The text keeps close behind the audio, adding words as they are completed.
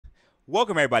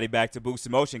Welcome everybody back to Boost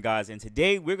Emotion, guys, and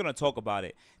today we're going to talk about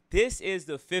it. This is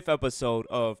the 5th episode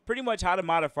of pretty much how to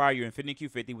modify your Infiniti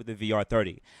Q50 with the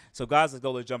VR30. So guys,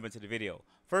 let's jump into the video.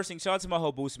 First thing, shout out to my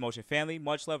whole Boost Emotion family.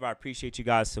 Much love. I appreciate you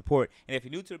guys' support. And if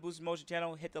you're new to the Boost Emotion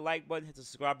channel, hit the like button, hit the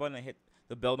subscribe button, and hit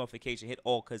the bell notification, hit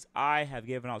all, because I have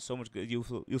given out so much good,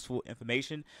 useful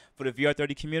information for the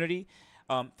VR30 community,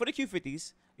 for the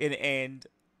Q50s, and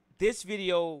this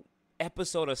video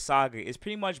episode of Saga is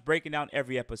pretty much breaking down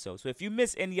every episode. So if you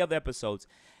miss any other episodes,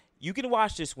 you can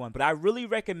watch this one, but I really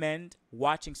recommend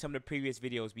watching some of the previous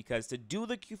videos, because to do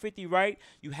the Q50 right,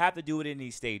 you have to do it in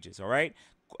these stages, all right?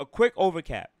 A quick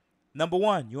overcap. Number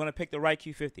 1, you want to pick the right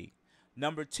Q50.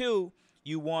 Number 2,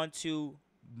 you want to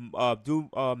do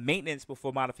maintenance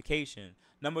before modification.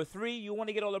 Number 3, you want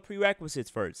to get all the prerequisites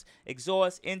first.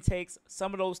 Exhaust, intakes,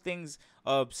 some of those things,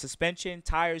 suspension,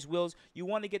 tires, wheels. You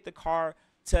want to get the car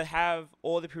to have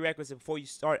all the prerequisites before you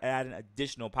start adding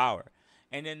additional power.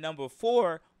 And then number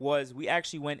 4 was we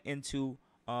actually went into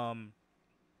number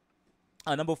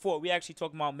 4, we actually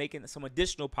talked about making some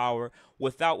additional power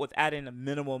with adding a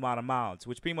minimal amount of miles,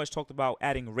 which pretty much talked about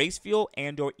adding race fuel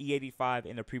and or E85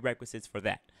 and the prerequisites for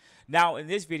that. Now in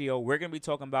this video, we're going to be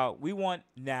talking about, we want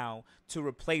now to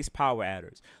replace power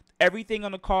adders. Everything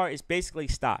on the car is basically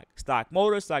stock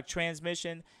motor, stock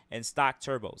transmission, and stock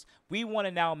turbos. We want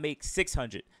to now make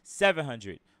 600,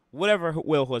 700, whatever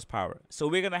wheel horsepower. So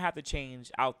we're going to have to change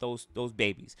out those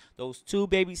babies. Those 2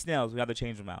 baby snails, we have to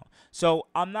change them out. So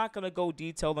I'm not going to go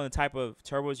detailed on the type of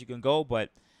turbos you can go,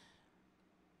 but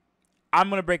I'm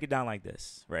going to break it down like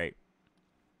this, right?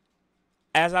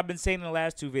 As I've been saying in the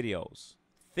last 2 videos,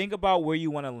 think about where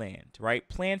you want to land, right?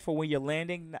 Plan for where you're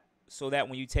landing so that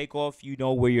when you take off, you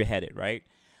know where you're headed, right?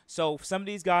 So some of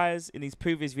these guys in these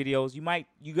previous videos,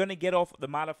 you're going to get off the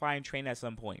modifying train at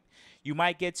some point. You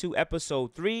might get to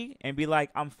episode 3 and be like,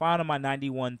 I'm fine on my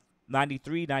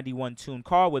 93, 91 tuned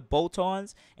car with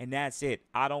bolt-ons, and that's it.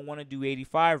 I don't want to do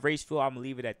 85 race fuel. I'm going to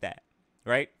leave it at that,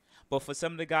 right? But for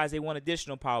some of the guys, they want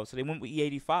additional power, so they went with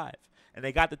E85. And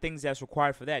they got the things that's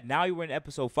required for that. Now you're in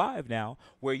episode 5 now,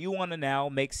 where you want to now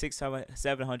make 600,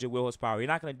 700 wheel horsepower. You're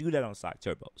not going to do that on stock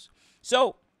turbos.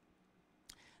 So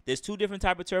there's 2 different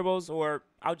type of turbos, or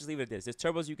I'll just leave it at this. There's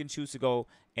turbos you can choose to go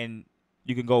and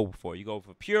you can go for. You go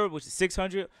for pure, which is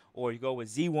 600, or you go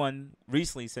with Z1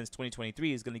 recently since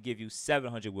 2023 is going to give you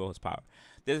 700 wheel horsepower.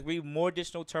 There's going to be more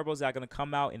additional turbos that are going to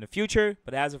come out in the future,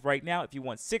 but as of right now, if you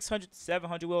want 600 to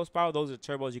 700 wheel horsepower, those are the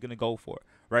turbos you're going to go for,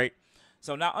 right?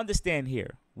 So now understand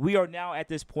here, we are now at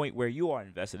this point where you are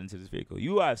invested into this vehicle.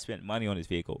 You have spent money on this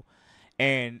vehicle,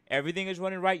 and everything is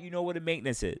running right. You know what the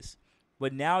maintenance is.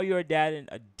 But now you're adding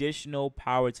additional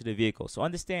power to the vehicle. So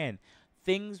understand,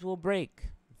 things will break.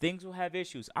 Things will have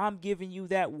issues. I'm giving you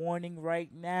that warning right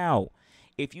now.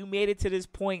 If you made it to this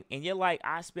point and you're like,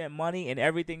 I spent money and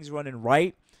everything's running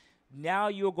right, now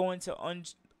you're going to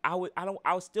I would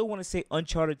still want to say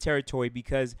uncharted territory,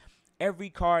 because every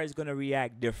car is going to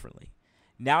react differently.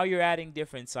 Now you're adding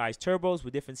different size turbos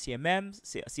with different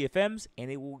CFMs,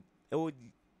 and it will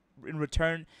in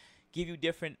return give you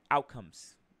different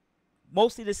outcomes.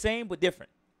 Mostly the same, but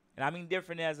different. And I mean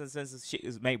different as in the sense that shit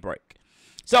is may break.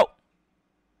 So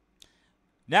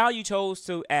now you chose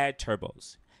to add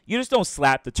turbos. You just don't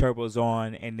slap the turbos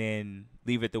on and then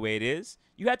leave it the way it is.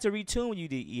 You had to retune when you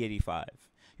did E85.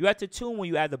 You had to tune when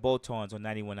you add the bolt-ons on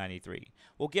 91, 93.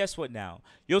 Well, guess what now?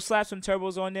 You'll slap some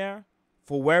turbos on there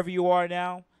for wherever you are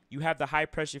now. You have the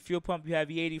high-pressure fuel pump. You have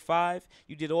E85.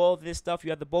 You did all of this stuff. You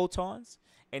have the bolt-ons.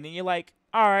 And then you're like,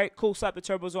 all right, cool, slap the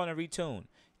turbos on and retune.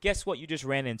 Guess what you just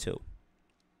ran into?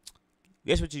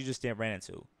 Guess what you just ran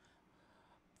into?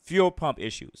 Fuel pump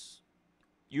issues.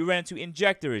 You ran into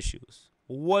injector issues.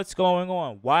 What's going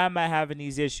on? Why am I having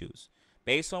these issues?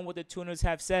 Based on what the tuners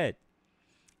have said,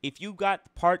 if you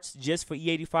got parts just for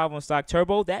E85 on stock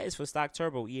turbo, that is for stock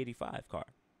turbo E85 car.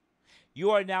 You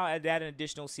are now adding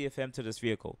additional CFM to this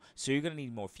vehicle, so you're going to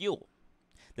need more fuel.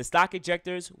 The stock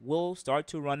injectors will start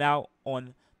to run out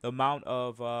on the amount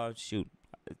of,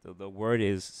 the word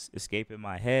is escaping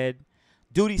my head,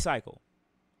 duty cycle.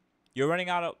 You're running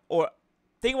out of, or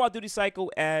think about duty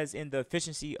cycle as in the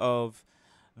efficiency of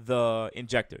the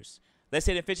injectors. Let's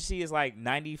say the efficiency is like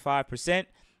 95%,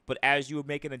 but as you're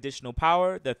making additional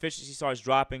power, the efficiency starts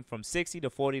dropping from 60 to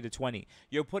 40 to 20.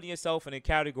 You're putting yourself in a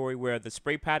category where the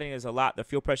spray padding is a lot, the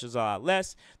fuel pressure is a lot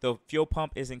less, the fuel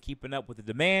pump isn't keeping up with the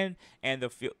demand, and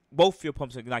both fuel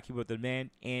pumps are not keeping up with the demand,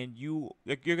 and your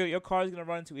car is going to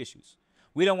run into issues.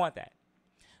 We don't want that.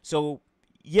 So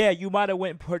yeah, you might have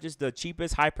went and purchased the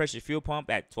cheapest high pressure fuel pump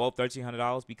at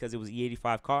 $1,200-$1,300 because it was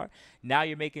E85 car. Now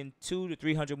you're making 200 to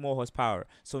 300 more horsepower.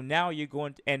 So now you're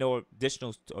going to, and or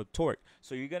additional torque.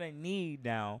 So you're gonna need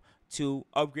now to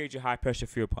upgrade your high pressure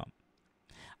fuel pump.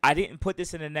 I didn't put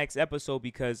this in the next episode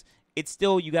because it's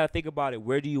still, you got to think about it.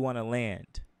 Where do you want to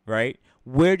land, right?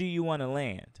 Where do you want to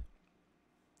land?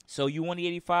 So you want the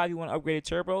 85, you want upgraded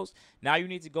turbos. Now you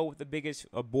need to go with the biggest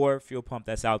bore fuel pump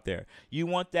that's out there. You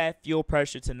want that fuel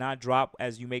pressure to not drop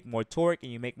as you make more torque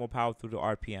and you make more power through the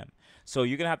RPM. So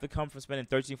you're gonna have to come from spending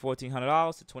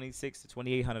 $1,300-$1,400 to $2,600 to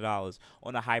 $2,800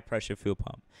 on a high pressure fuel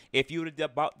pump. If you would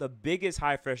have bought the biggest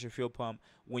high pressure fuel pump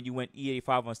when you went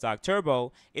E85 on stock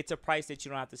turbo, it's a price that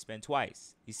you don't have to spend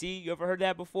twice. You see, you ever heard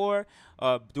that before?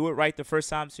 Do it right the first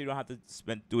time so you don't have to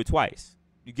do it twice.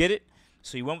 You get it?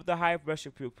 So you went with the high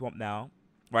pressure fuel pump now,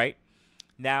 right?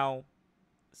 Now,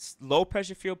 low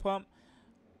pressure fuel pump,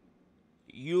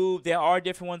 there are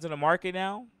different ones on the market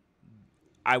now.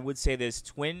 I would say there's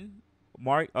twin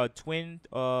pumps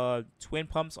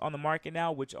on the market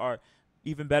now, which are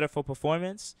even better for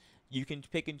performance. You can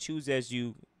pick and choose as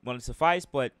you want to suffice,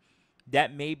 but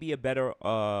that may be a better,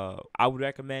 I would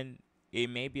recommend, it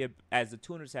may be, as the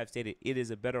tuners have stated, it is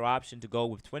a better option to go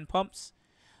with twin pumps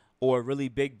or really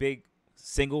big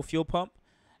single fuel pump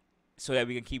so that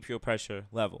we can keep fuel pressure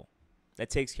level. That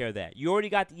takes care of that. You already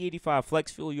got the 85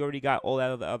 flex fuel. You already got all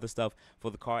that other stuff for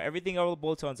the car. Everything, all the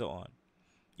bolt-ons are on.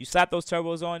 You slap those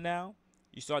turbos on now,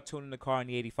 you start tuning the car on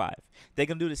the 85. They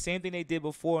can do the same thing they did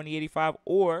before on the 85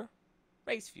 or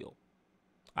race fuel.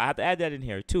 I have to add that in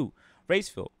here too, race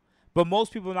fuel. But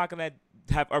most people are not going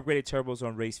to have upgraded turbos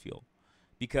on race fuel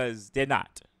because they're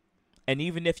not. And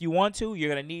even if you want to, you're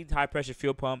going to need high pressure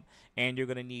fuel pump and you're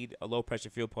going to need a low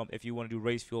pressure fuel pump if you want to do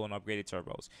race fuel on upgraded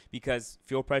turbos, because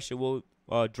fuel pressure will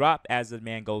drop as the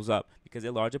demand goes up because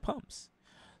they're larger pumps.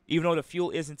 Even though the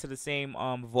fuel isn't to the same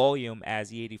volume as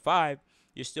the 85,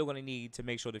 you're still going to need to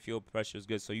make sure the fuel pressure is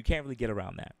good. So you can't really get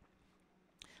around that.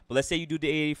 But let's say you do the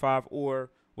 85 or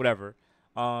whatever.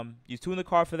 You tune the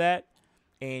car for that.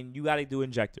 And you got to do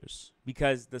injectors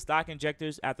because the stock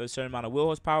injectors, after a certain amount of wheel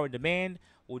horsepower demand,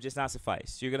 will just not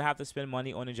suffice. So you're going to have to spend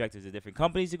money on injectors. There are different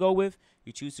companies to go with.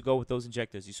 You choose to go with those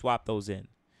injectors. You swap those in.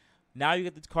 Now you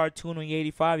get the car tuned on the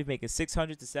 85. You're making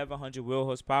 600 to 700 wheel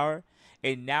horsepower.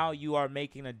 And now you are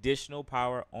making additional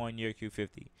power on your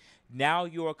Q50. Now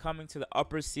you are coming to the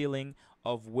upper ceiling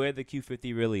of where the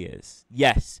Q50 really is.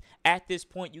 Yes, at this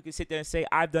point, you can sit there and say,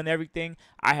 I've done everything.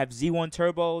 I have Z1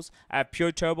 turbos. I have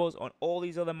pure turbos on all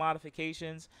these other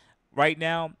modifications right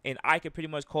now, and I can pretty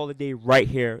much call it a day right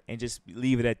here and just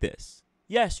leave it at this.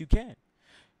 Yes, you can.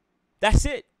 That's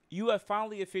it. You have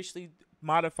finally officially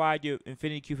modified your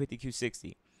Infiniti Q50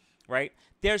 Q60, right?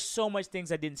 There's so much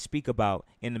things I didn't speak about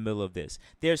in the middle of this.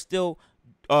 There's still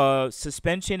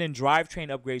suspension and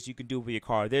drivetrain upgrades you can do with your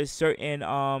car. There's certain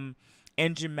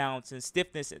engine mounts and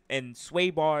stiffness and sway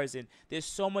bars, and there's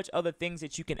so much other things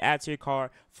that you can add to your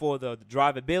car for the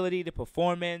drivability, the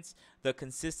performance, the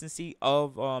consistency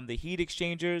of the heat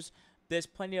exchangers. There's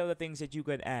plenty of other things that you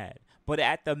could add, but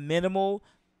at the minimal,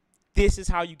 this is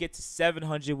how you get to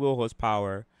 700 wheel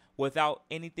horsepower without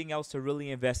anything else to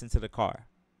really invest into the car,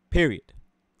 period.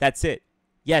 That's it.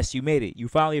 Yes, you made it. You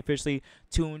finally officially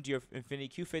tuned your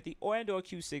Infiniti Q50 or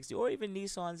Q60 or even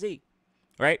Nissan Z,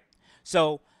 right?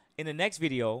 So in the next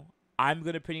video, I'm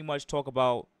going to pretty much talk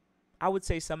about, I would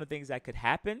say, some of the things that could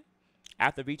happen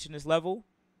after reaching this level.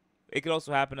 It could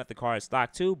also happen at the car is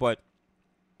stock too, but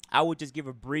I would just give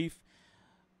a brief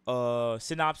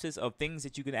synopsis of things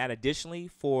that you can add additionally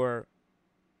for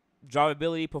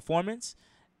drivability performance,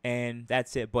 and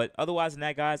that's it. But otherwise than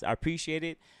that, guys, I appreciate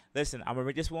it. Listen,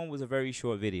 this one was a very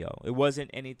short video. It wasn't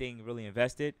anything really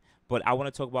invested, but I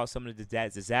want to talk about some of the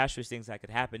disastrous things that could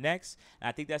happen next, and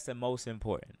I think that's the most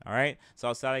important, all right? So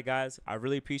outside of that, guys, I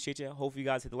really appreciate you. Hopefully you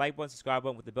guys hit the like button, subscribe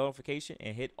button with the bell notification,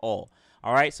 and hit all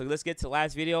right? So let's get to the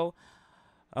last video.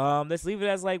 Let's leave it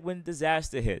as like when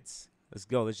disaster hits. Let's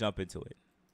go. Let's jump into it.